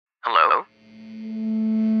Hello?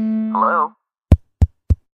 Hello?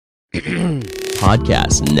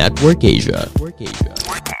 Podcast Network Asia.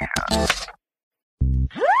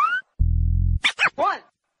 One,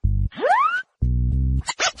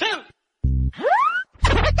 two,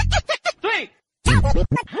 three.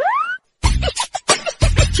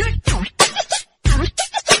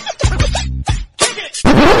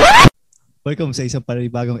 Welcome sa isang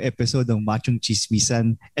panibagong episode ng Machong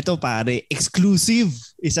Chismisan. Ito pare, exclusive.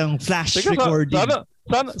 Isang flash recording.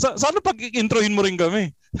 Sana pag-introhin mo rin kami.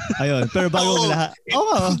 Ayun, pero bagong lahat.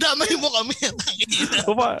 Oo. Damay mo kami.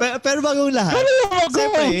 Pero bagong lahat.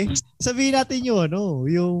 Siyempre, sabihin natin yun,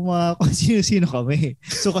 yung mga kung sino-sino kami.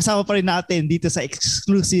 So kasama pa rin natin dito sa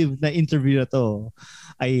exclusive na interview na to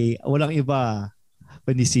ay walang iba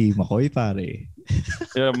kundi si Makoy pare.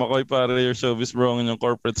 Yeah, Makoy pare, your showbiz bro, ang inyong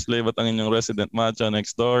corporate slave at ang inyong resident macho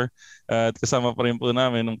next door. At kasama pa rin po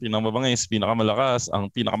namin ang pinakamabangis, pinakamalakas, ang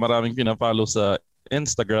pinakamaraming pinapollow sa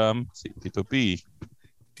Instagram, si Tito P.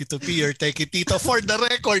 Tito P, you're taking Tito. For the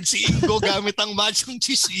record, si Ingo gamit ang Machong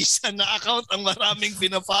Chismisan na account ang maraming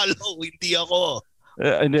pinafollow, hindi ako.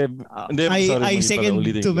 Hindi, I second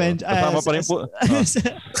to mention. Kasama pa rin po.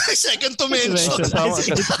 Second to mention.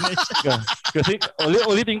 Kasi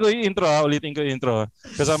ulitin ko yung intro.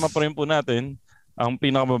 Kasama pa rin po natin ang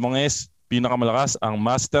pinakamabangis, pinakamalakas, ang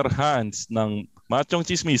master hands ng Machong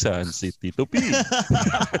Chismisan, si Tito P.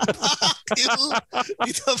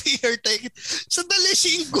 Tito P, you're taking... Sandali,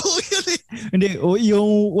 si Ingo yun eh. Hindi,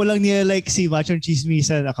 yung walang nila-like si Machong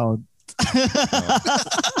Chismisan account.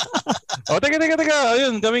 Teka.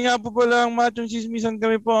 Ayun, kami nga po pala ang Machong Chismisan.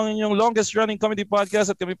 Kami po ang inyong longest running comedy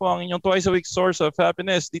podcast at kami po ang inyong twice a week source of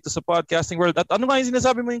happiness dito sa podcasting world. At ano nga yung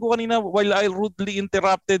sinasabi mo yung kanina while I rudely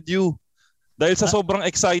interrupted you? Dahil sa sobrang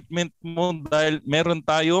excitement mo, dahil meron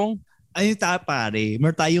tayong... Ayun pare,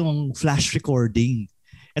 meron tayong flash recording.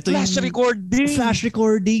 Ito flash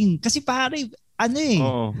recording. Kasi pare,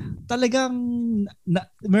 talagang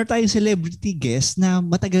meron tayong celebrity guest na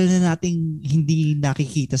matagal na nating hindi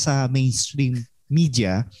nakikita sa mainstream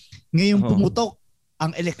media. Ngayon pumutok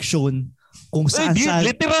ang eleksyon kung saan.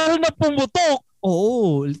 Literal na pumutok.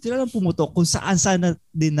 Oo, literal na pumutok kung saan na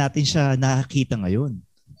din natin siya nakikita ngayon.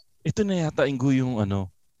 Ito na yata yung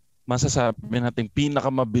masasabi natin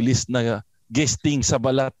pinakamabilis na guesting sa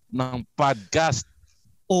balat ng podcast.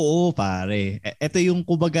 Oo, pare. Ito yung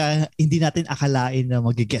kumbaga hindi natin akalain na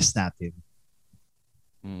mag-guest natin.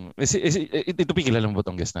 Ito kilala mo ba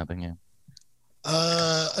itong guest natin ngayon?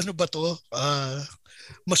 Ano ba to?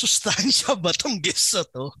 Masustansya ba tong guest na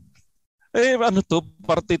to?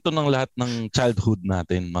 Parte ito ng lahat ng childhood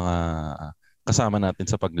natin, mga kasama natin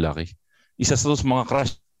sa paglaki. Isa sa mga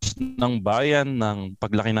crush ng bayan ng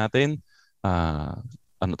paglaki natin.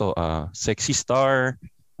 Sexy star,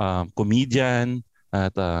 comedian, at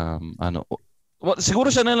siguro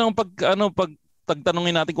siya na lang pag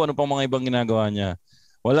tagtanungin natin kung ano pang mga ibang ginagawa niya.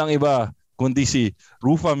 Walang iba kundi si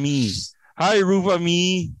Rufa Me. Hi Rufa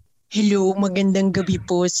Me. Hello, magandang gabi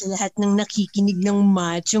po sa lahat ng nakikinig ng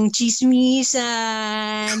Machong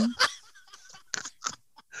Chismisan.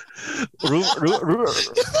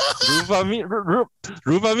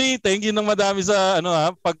 Rufa Me, thank you ng madami sa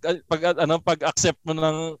pag-accept mo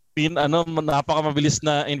ng napakamabilis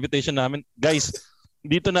na invitation namin. Guys,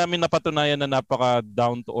 dito namin napatunayan na napaka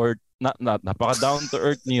down to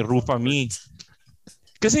earth ni Rufa Me.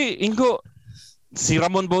 Kasi Ingo, si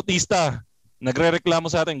Ramon Bautista nagrereklamo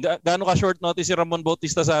sa atin. Gaano ka short notice si Ramon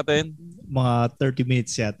Bautista sa atin? Mga 30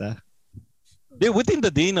 minutes yata. Within the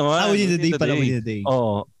day naman. Within the day.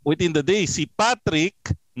 Oh, within the day. Si Patrick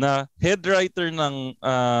na head writer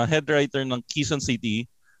ng Quezon City,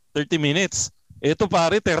 30 minutes. Ito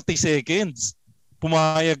pare, 30 seconds.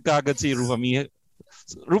 Pumayag kagad si Rufa Me.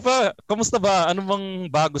 Rufa, kamusta ba? Ano bang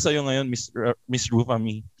bago sa'yo ngayon, Miss Rufa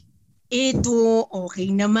Me? Ito, okay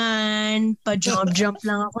naman. Pa-jump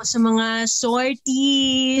lang ako sa mga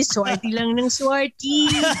sortie. Sortie lang ng sortie.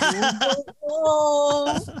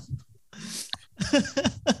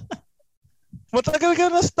 Matagal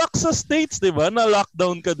ka na stuck sa States, di ba?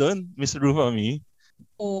 Na-lockdown ka doon, Miss Rufa Me.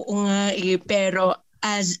 Oo nga pero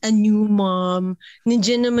as a new mom,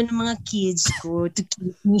 nandiyan naman ang mga kids ko to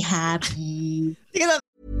keep me happy.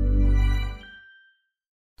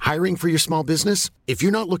 Hiring for your small business? If you're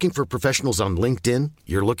not looking for professionals on LinkedIn,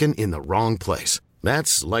 you're looking in the wrong place.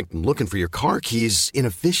 That's like looking for your car keys in a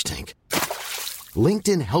fish tank.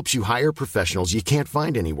 LinkedIn helps you hire professionals you can't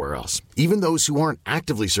find anywhere else, even those who aren't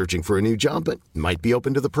actively searching for a new job but might be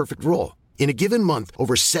open to the perfect role. In a given month,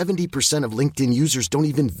 over 70% of LinkedIn users don't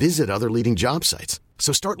even visit other leading job sites.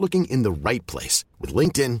 So start looking in the right place. With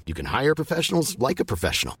LinkedIn, you can hire professionals like a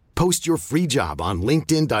professional. Post your free job on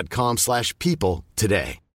linkedin.com/people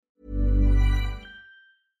today.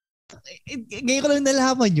 Ngayon ko lang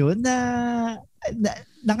nalaman yun na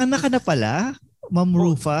nanganak na pala, Ma'am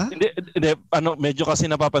Rufa. Hindi, medyo kasi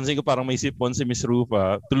napapansin ko parang may sipon si Miss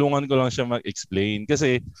Rufa. Tulungan ko lang siya mag-explain.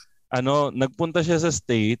 Kasi nagpunta siya sa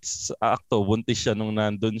States, buntis siya nung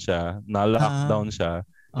nandun siya, na-lockdown siya.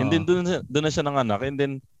 And then doon na siya nanganak. And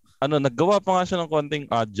then naggawa pa nga siya ng konting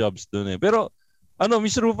odd jobs doon eh. Pero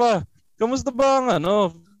Miss Rufa, kamusta ba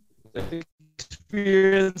ang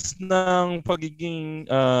experience ng pagiging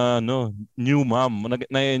new mom?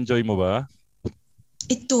 Na-enjoy mo ba?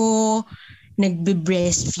 Ito,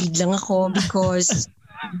 nagbe-breastfeed lang ako because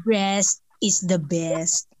breast is the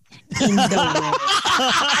best in the world.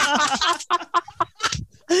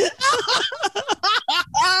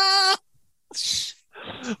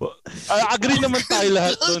 Agree naman tayo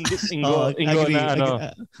lahat doon, Ingo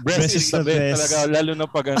na breast is the best. Talaga, lalo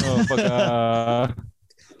na pag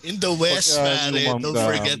in the West, pare. Don't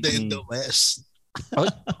forget in the West.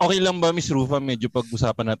 Okay lang ba, Miss Rufa, medyo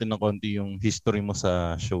pag-usapan natin ng konti yung history mo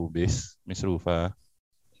sa showbiz, Miss Rufa?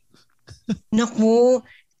 Naku,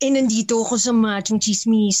 nandito ako sa Machong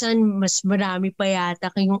Chismisan. Mas marami pa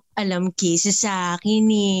yata kayong alam kesa sa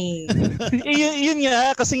akin Yun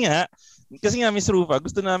nga, kasi nga, Miss Rufa,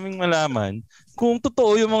 gusto naming malaman kung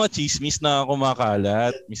totoo yung mga chismis na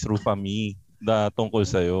kumakalat, Miss Rufa tungkol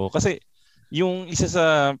sa'yo. Kasi yung isa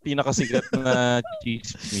sa pinakasikat na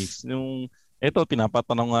chismis,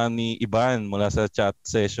 pinapatanong nga ni Ivan mula sa chat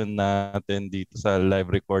session natin dito sa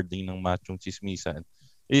live recording ng Machong Chismisan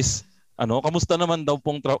is, kamusta naman daw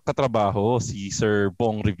pong katrabaho si Sir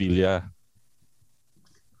Bong Revilla?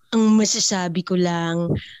 Ang masasabi ko lang,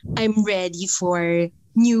 I'm ready for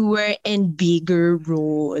newer and bigger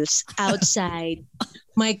roles outside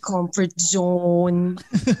my comfort zone.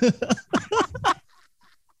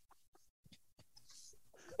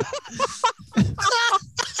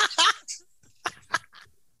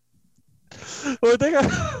 Teka.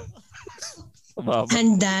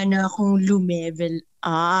 Handa na akong lumevel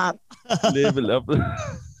up. Level up.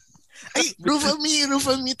 Ay, Rufa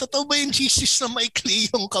me, totoo ba yung Jesus na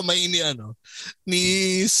maikli yung kamay ni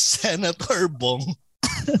Senator Bong?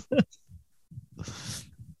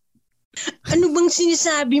 Ano bang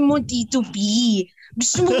sinasabi mo, Tito P?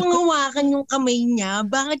 Gusto mo bang hawakan yung kamay niya?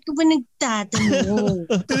 Bakit ka ba nagtatanong?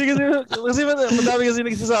 kasi madami kasi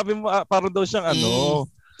nagsasabi mo parang daw siyang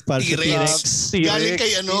T-Rex.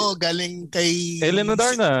 Galing kay Elena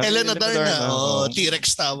Darna.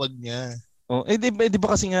 T-Rex tawag niya. Di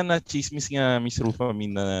ba kasi nga na chismis nga, Miss Rufa,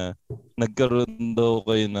 na nagkaroon daw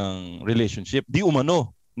kayo ng relationship. Di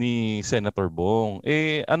umano ni Senator Bong.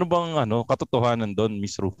 Ano bang katotohanan doon,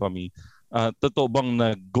 Miss Rufa? Totoo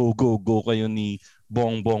bang go kayo ni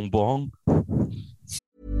Bong?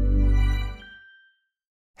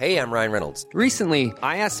 Hey, I'm Ryan Reynolds. Recently,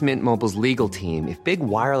 I asked Mint Mobile's legal team if big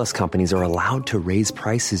wireless companies are allowed to raise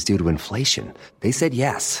prices due to inflation. They said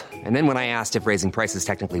yes. And then when I asked if raising prices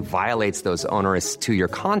technically violates those onerous 2-year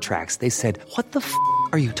contracts, they said, "What the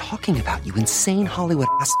are you talking about, you insane Hollywood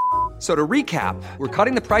ass?" So to recap, we're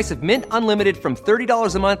cutting the price of Mint Unlimited from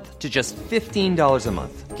 $30 a month to just $15 a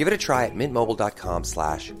month. Give it a try at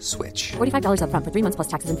mintmobile.com/switch. $45 up front for 3 months plus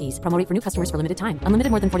taxes and fees. Promo rate for new customers for limited time. Unlimited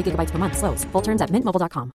more than 40 gigabytes per month. Slows full terms at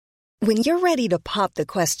mintmobile.com. When you're ready to pop the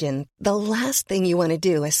question, the last thing you want to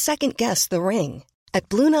do is second-guess the ring. At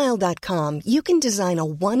BlueNile.com, you can design a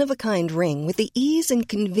one-of-a-kind ring with the ease and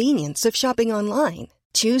convenience of shopping online.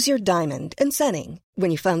 Choose your diamond and setting. When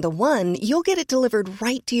you find the one, you'll get it delivered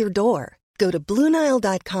right to your door. Go to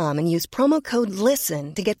BlueNile.com and use promo code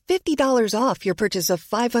LISTEN to get $50 off your purchase of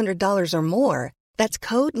 $500 or more. That's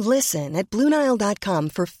code LISTEN at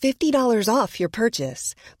BlueNile.com for $50 off your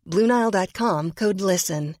purchase. BlueNile.com, code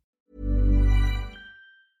LISTEN.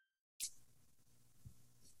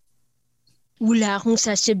 Wala akong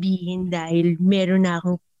sasabihin dahil meron na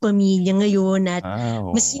akong pamilya ngayon at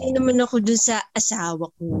masaya naman ako dun sa asawa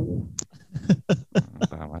ko.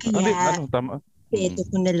 Tama. Kaya, respeto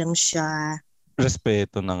ko na lang siya.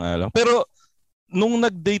 Respeto na nga lang. Pero, nung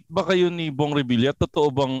nag-date ba kayo ni Bong Revilla, totoo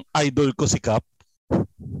bang idol ko si Cap?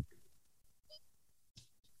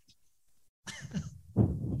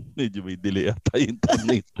 Medyo may delay ata yung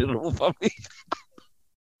internet ni Rufa.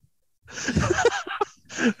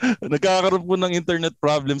 Nagkakaroon po ng internet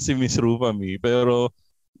problem si Miss Rufa Pero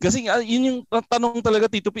kasi yun yung tanong talaga,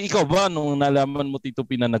 Tito P, ikaw ba nung nalaman mo, Tito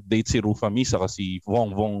P, na nag-date si Rufa saka si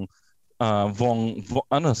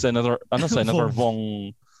Senator Bong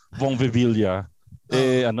Revilla,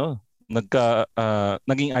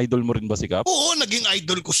 Naging idol mo rin ba si Gap? Oo, naging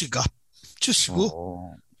idol ko si Gap. Diyos ko.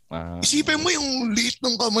 Isipin mo yung liit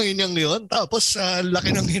ng kamay niya ngayon, tapos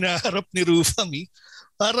laki ng hinaharap ni Rufami.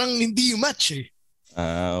 Parang hindi match eh.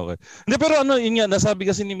 Okay. Hindi, pero yun nga, nasabi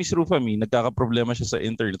kasi ni Miss Rufami, nagkakaproblema siya sa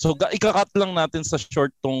internet. So, ikakat lang natin sa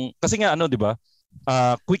short tong, kasi nga di ba?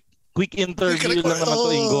 Quick interview lang naman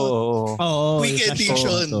to, Ingo. Quick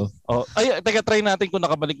edition. Ay, teka, try natin kung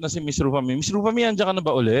nakabalik na si Miss Rufami. Miss Rufami, andyan ka na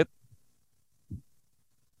ba ulit?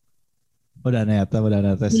 Wala na yata.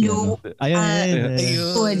 Ayun.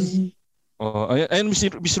 Ayun,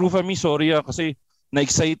 Miss Rufami, sorry kasi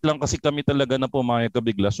na-excite lang kasi kami talaga na pumayag ka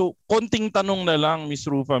bigla. So, konting tanong na lang, Miss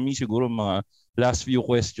Rufami, siguro mga last few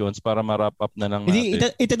questions para ma-wrap up na lang natin.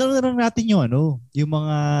 Itanong na lang natin yung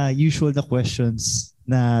mga usual na questions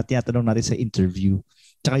na tinatanong natin sa interview.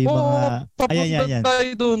 Tsaka yung mga... Papunta tayo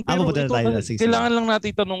doon. Kailangan lang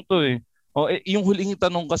natin itanong to eh. Yung huling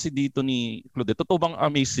tanong kasi dito ni Claudette, totoo bang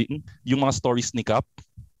amazing yung mga stories ni Cap?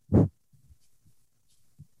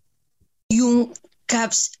 Yung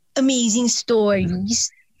Cap's amazing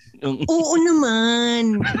stories? Oo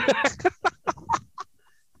naman.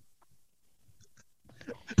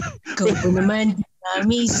 Ikaw po naman,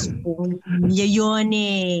 amazing. Yayon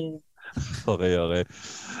eh. Okay.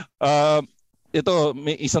 Ito,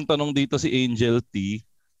 may isang tanong dito si Angel T.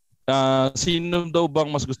 Sino daw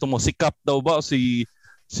bang mas gusto mo? Si Cap daw ba o si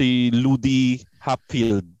Ludi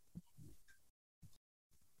Hatfield?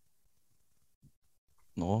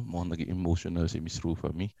 No, mukhang naging emotional si Miss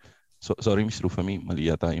Rufami. Sorry Miss Rufami,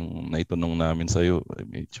 mali yata yung naitanong namin sa iyo.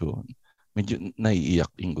 Medyo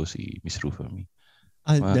naiiyak Ingo si Miss Rufami.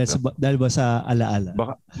 Dahil ba sa alaala?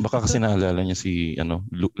 Baka kasi naalala niya si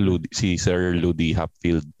si Sir Ludi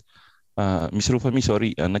Hatfield. Miss Rufami,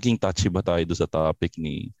 sorry, naging touchy ba tayo do sa topic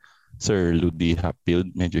ni Sir Ludi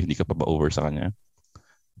Hatfield? Medyo hindi ka pa ba over sa kanya?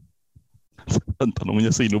 Ang tanong niya,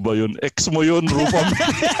 sino ba yun? Ex mo yun, Rufami.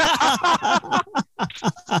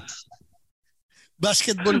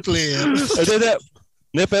 Basketball player.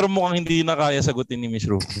 Pero mukhang hindi na kaya sagutin ni Miss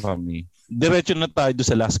Rufami. Diretso na tayo do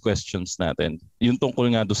sa last questions natin. Yung tungkol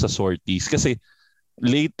nga do sa sorties. Kasi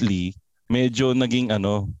lately, medyo naging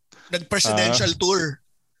nag-presidential tour.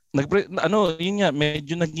 Yun nga,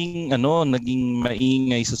 medyo naging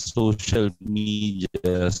maingay sa social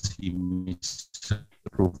media si Miss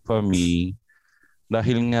Rufami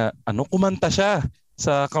dahil nga kumanta siya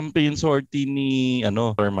sa campaign sortie ni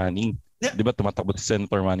Senator Manny. 'Di ba tumatakbo si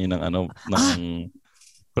Senator Manny ng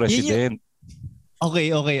president. Okay.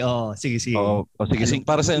 Sige. Sige.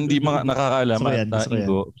 Para sa hindi mga nakakaalam,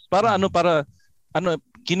 para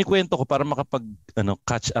kinikwento ko para makapag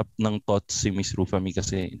catch up ng thoughts si Miss Rufami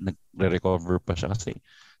kasi nagre-recover pa siya kasi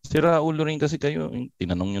sira ulo rin kasi kayo.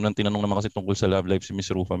 Tinanong naman kasi tungkol sa love life si Miss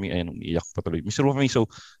Rufami. Ayun, iyak pa tuloy. Miss Rufami, so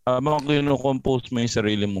mga kino-compose mo yung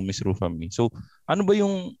sarili mo, Miss Rufami. So, ano ba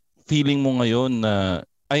yung feeling mo ngayon na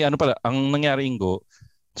ang nangyari Ingo,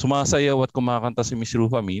 sumasayaw at kumakanta si Miss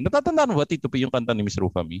Rufami. Natatandaan mo ba Tito P yung kanta ni Miss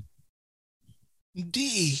Rufami?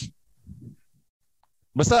 Hindi.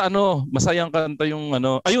 Basta masayang kanta yung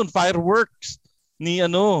Fireworks ni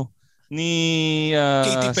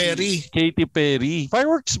Katy Perry. Katy Perry.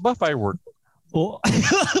 Fireworks ba? Firework? Oh.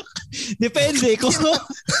 Depende ko.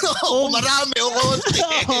 Marami o konti.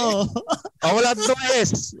 Wala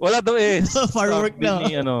daw S. Firework na.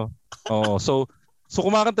 So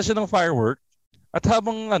kumakanta siya ng Firework at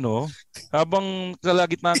habang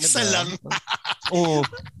kalagitnaan isa lang.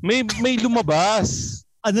 may lumabas.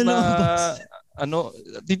 Lumabas?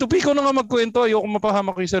 Dito Pico na nga magkwento, ayoko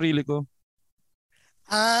mapahamak yung sarili ko.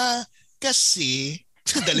 Kasi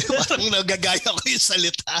parang nagagaya ko yung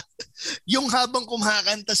salita. Yung habang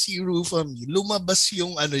kumakanta si Rufami, lumabas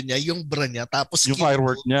yung yung bra niya tapos yung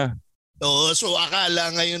firework niya. So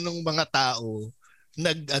akala ngayon ng mga tao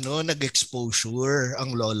nag-exposure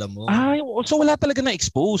ang lola mo. So wala talaga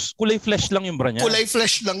na-expose. Kulay flesh lang yung bra niya. Kulay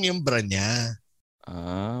flesh lang yung bra niya.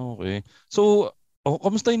 Okay. So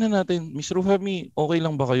kamustahin na natin. Miss Rufami, okay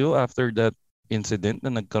lang ba kayo after that incident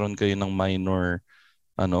na nagkaroon kayo ng minor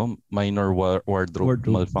wardrobe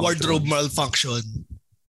malfunction? Wardrobe malfunction.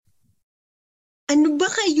 Ano ba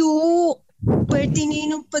kayo? Pwede na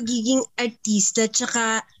yun ng pagiging artista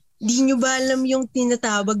tsaka di nyo ba alam yung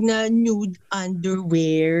tinatawag na nude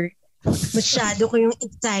underwear? Masyado kayong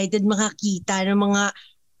excited makakita ng mga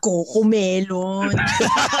Coco Melon.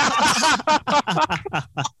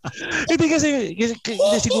 Hindi kasi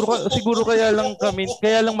siguro kaya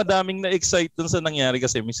lang madaming na-excite dun sa nangyari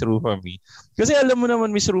kasi Miss Rufami. Kasi alam mo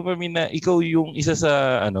naman Miss Rufami na ikaw yung isa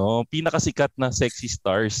sa pinakasikat na sexy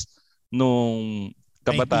stars nung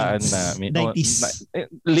kabataan 90s. na. 90s.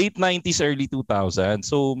 Late 90s, early 2000.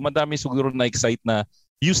 So madami siguro na-excite na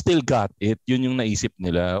you still got it. Yun yung naisip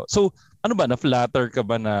nila. So ano ba, na-flatter ka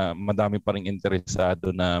ba na madami pa rin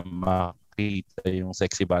interesado na makita yung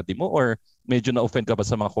sexy body mo? Or medyo na-offend ka ba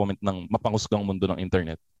sa mga comment ng mapangusgang mundo ng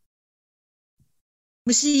internet?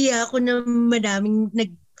 Masaya ako na madaming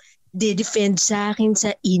nag-defend sa akin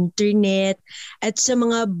sa internet at sa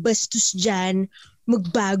mga bastos dyan,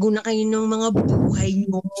 magbago na kayo ng mga buhay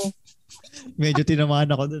nyo. Medyo tinamaan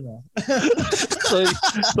ako dun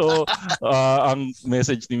So, ang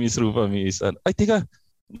message ni Miss Rufami is, ay teka,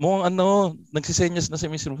 mukhang nagsisenyas na si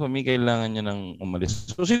Miss Rufami, kailangan niya nang umalis.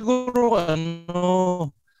 So siguro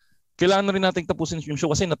kailangan na rin nating tapusin yung show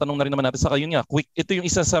kasi natanong na rin naman natin sa kayo niya. Ito yung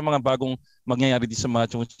isa sa mga bagong mangyayari dito sa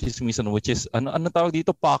Machong Chismisan, which is, ano tawag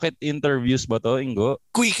dito? Pocket interviews ba to, Ingo?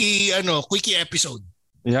 Quickie episode.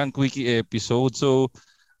 Yan, quickie episode. So,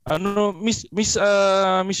 Miss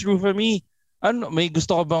Rufami, may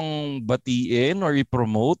gusto ka bang batiin or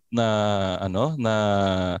i-promote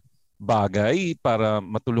na bagay para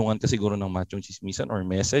matulungan ka siguro ng Machong Chismisan or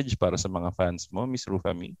message para sa mga fans mo, Miss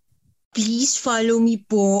Rufami? Please follow me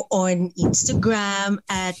po on Instagram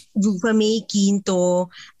at Rufami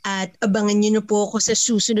Quinto at abangan niyo na po ako sa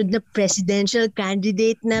susunod na presidential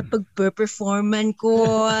candidate na pagpe-performan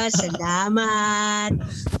ko. Salamat!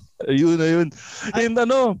 Ayun. And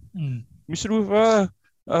Miss Rufa,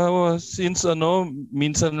 since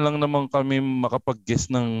minsan lang naman kami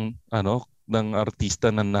makapag-guest ng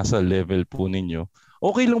artista na nasa level po ninyo,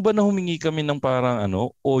 okay lang ba na humingi kami ng parang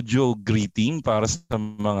audio greeting para sa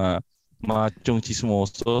mga machong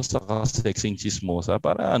chismoso saka sexing chismosa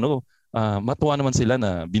para matuwa naman sila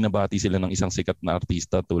na binabati sila ng isang sikat na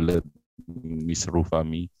artista tulad ni Miss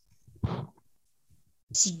Rufami?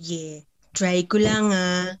 Sige, try ko lang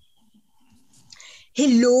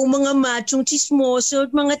Hello mga machong chismoso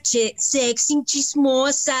at mga sexing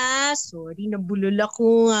chismosa. Sorry, nabulol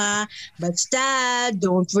ako Basta,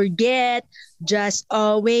 don't forget, just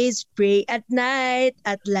always pray at night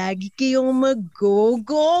at lagi kayong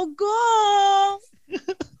mag-go-go-go.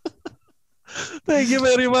 Thank you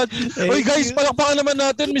very much. Oy guys, palakpakan naman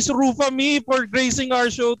natin Miss Rufami for gracing our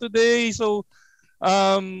show today. So,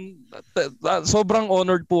 sobrang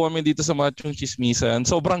honored po kami dito sa Machong Chismisan.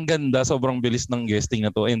 Sobrang ganda, sobrang bilis ng guesting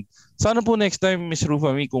na to. And sana po next time, Miss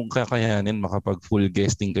Rufami, kung kakayanin, makapag full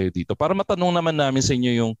guesting kayo dito para matanong naman namin sa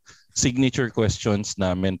inyo yung signature questions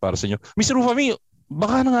namin para sa inyo. Miss Rufami,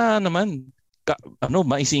 baka na nga naman,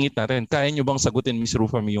 maisingit natin. Kaya nyo bang sagutin, Miss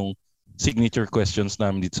Rufami, yung signature questions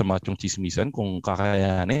namin dito sa Machong Chismisan? Kung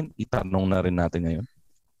kakayanin, itanong na rin natin ngayon.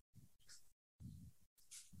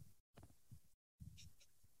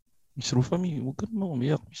 Miss Rufami, huwag ka naman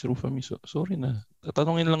umiyak. Miss Rufami, sorry na.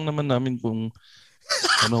 Tatanungin lang naman namin kung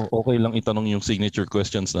okay lang itanong yung signature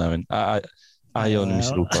questions namin. Ayaw ni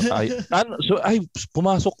Miss Rufami.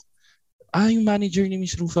 Pumasok. Yung manager ni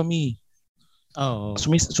Miss Rufami. Oo.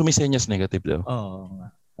 Sumisenyas negative daw. Oo.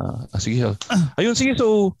 Sige. Ayun, sige.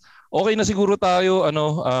 So, okay na siguro tayo.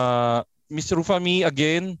 Miss Rufami,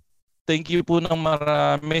 again, thank you po ng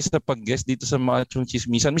marami sa pag-guest dito sa Machong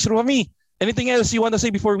Chismisan. Miss Rufami, anything else you want to say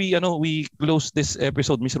before we close this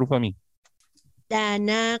episode, Miss Rufami?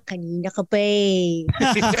 Dana, kanina ka pa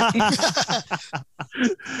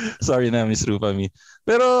Sorry na, Miss Rufami.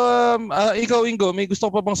 Pero ikaw, Ingo, may gusto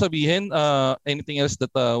ko pa bang sabihin? Anything else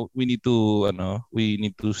that we need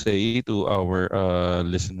to say to our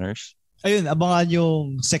listeners? Ayun, abangan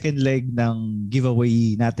yung second leg ng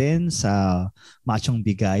giveaway natin sa Machong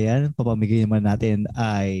Bigayan. Papamigay naman natin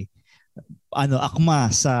ay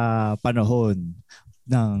akma sa panahon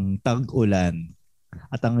ng tag-ulan.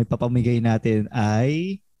 At ang ipapamigay natin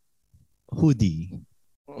ay hoodie.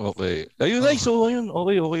 Okay. Ayun.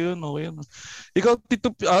 Okay yun. Ikaw,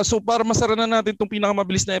 Tito P, so para masara na natin itong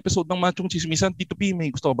pinakamabilis na episode ng Machong Chismisan, Tito P,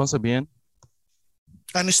 may gusto ka bang sabihin?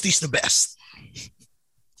 Honesty is the best.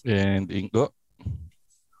 And Ingo?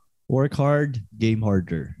 Work hard, game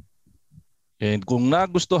harder. And kung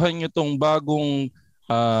nagustuhan nyo itong bagong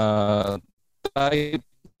type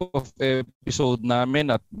of episode namin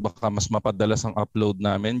at baka mas mapadalas ang upload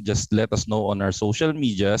namin, just let us know on our social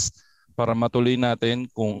medias para matuloy natin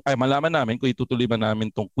malaman namin kung itutuloy ba namin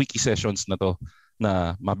tong quickie sessions na to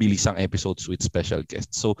na mabilisang episodes with special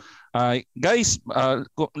guests. So guys,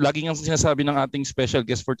 lagi niyang sinasabi ng ating special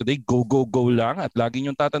guest for today, go lang, at lagi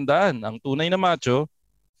niyong tatandaan, ang tunay na macho,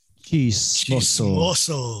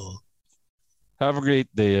 chismoso. Have a great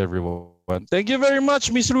day, everyone. Thank you very much,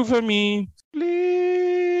 Miss Rufami.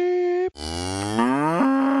 Bleep.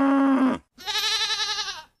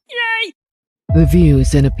 Yay! The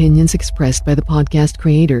views and opinions expressed by the podcast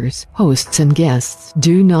creators, hosts, and guests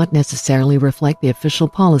do not necessarily reflect the official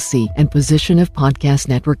policy and position of Podcast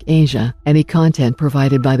Network Asia. Any content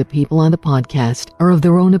provided by the people on the podcast are of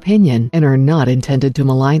their own opinion and are not intended to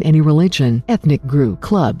malign any religion, ethnic group,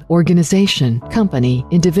 club, organization, company,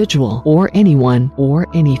 individual, or anyone or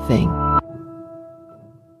anything.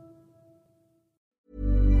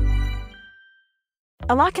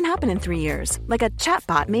 A lot can happen in 3 years, like a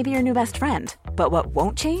chatbot may be your new best friend. But what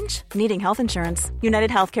won't change? Needing health insurance. United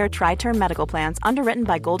Healthcare Tri-Term Medical Plans, underwritten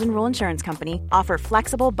by Golden Rule Insurance Company, offer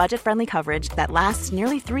flexible, budget-friendly coverage that lasts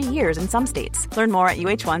nearly 3 years in some states. Learn more at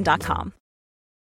uh1.com.